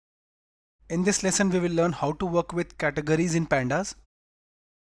In this lesson, we will learn how to work with categories in Pandas.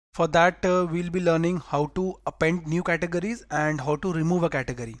 For that, we'll be learning how to append new categories and how to remove a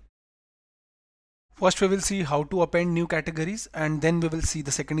category. First, we will see how to append new categories, and then we will see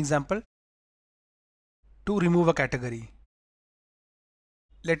the second example to remove a category.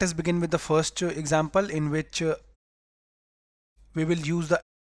 Let us begin with the first example in which we will use the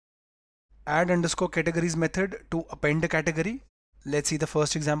add underscore categories method to append a category. Let's see the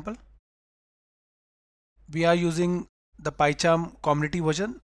first example. We are using the PyCharm community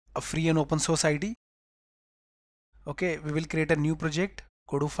version, a free and open source ID. Okay, we will create a new project.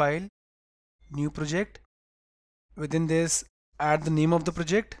 Go to File, New Project. Within this, add the name of the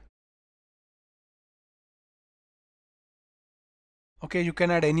project. Okay, you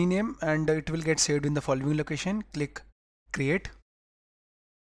can add any name and it will get saved in the following location. Click Create.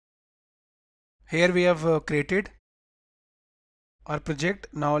 Here we have created our project.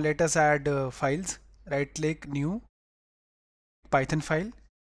 Now let us add files. Right click, New, Python file.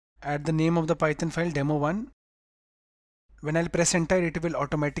 Add the name of the Python file, demo1. When I'll press enter, it will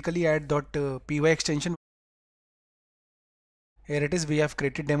automatically add .py extension. Here it is, we have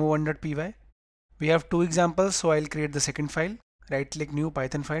created demo1.py. We have two examples, so I'll create the second file. Right click, New,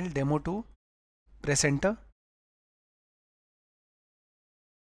 Python file, demo2. Press enter.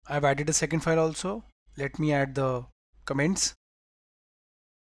 I've added a second file also. Let me add the comments.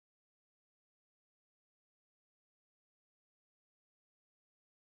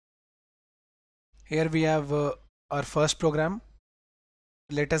 Here we have our first program.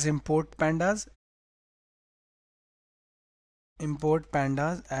 Let us import pandas. Import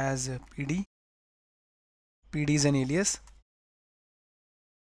pandas as PD. PD is an alias.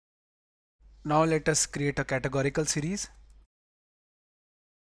 Now let us create a categorical series.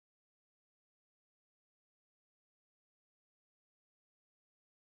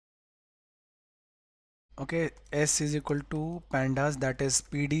 Okay, S is equal to pandas, that is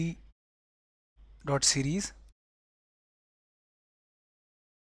PD dot series,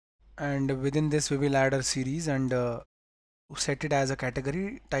 and within this we will add a series and set it as a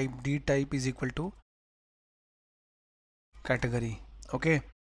category. Type D type is equal to category. Okay,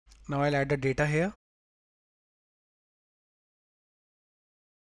 now I'll add the data here.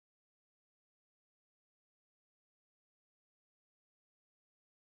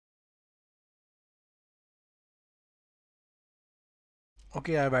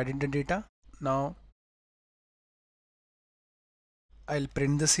 Okay, I've added the data. Now I'll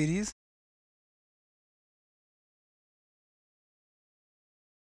print the series.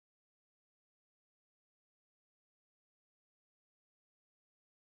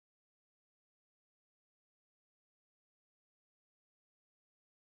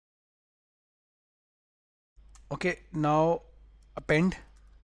 Okay, now append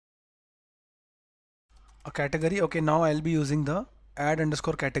a category. Okay, now I'll be using the add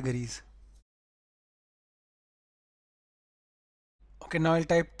underscore categories. Okay, now I'll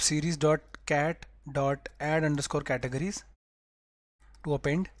type series dot cat dot add underscore categories to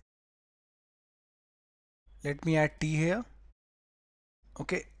append. Let me add T here.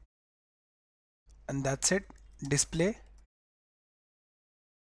 Okay, and that's it. Display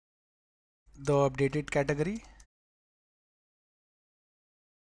the updated category.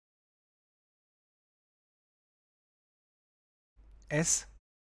 S.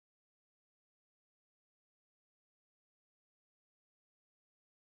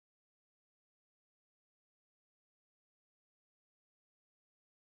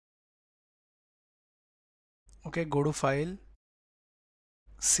 Okay, go to File,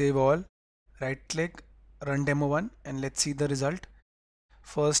 Save All, right click, Run Demo1, and let's see the result.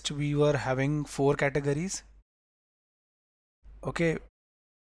 First we were having 4 categories. Okay,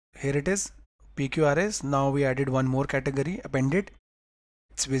 here it is, PQRS. Now we added one more category, appended.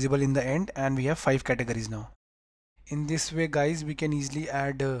 It's visible in the end and we have 5 categories now. In this way guys, we can easily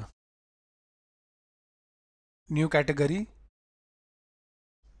add a new category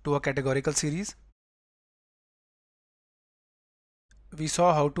to a categorical series. We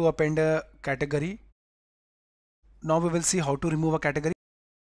saw how to append a category. Now we will see how to remove a category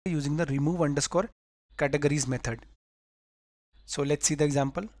using the remove underscore categories method. So let's see the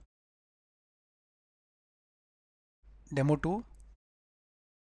example. Demo 2.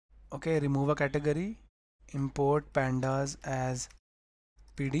 Okay, remove a category, import pandas as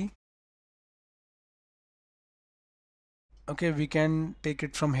PD. Okay, we can take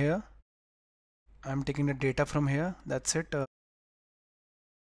it from here. I'm taking the data from here. That's it.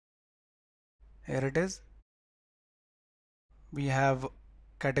 Here it is. We have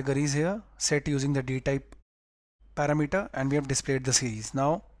categories here set using the D type parameter and we have displayed the series.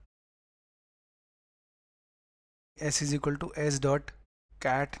 Now s is equal to s dot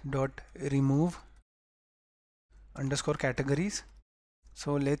cat dot remove underscore categories.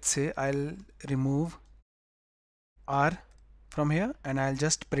 So let's say I'll remove R from here and I'll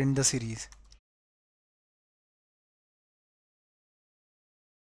just print the series.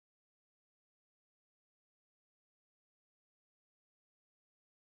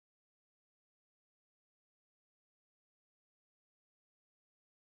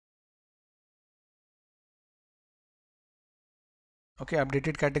 Okay,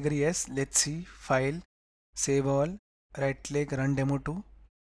 updated category S. Let's see, file, save all, right click, run demo 2.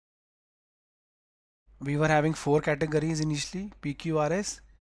 We were having 4 categories initially, PQRS.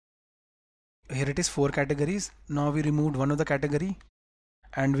 Here it is 4 categories. Now we removed one of the category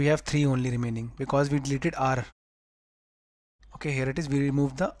and we have 3 only remaining because we deleted R. Okay, here it is, we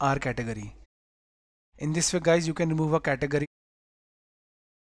removed the R category. In this way guys, you can remove a category.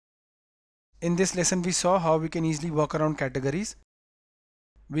 In this lesson we saw how we can easily work around categories.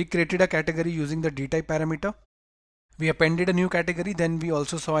 We created a category using the dtype parameter. We appended a new category, then we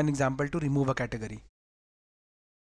also saw an example to remove a category.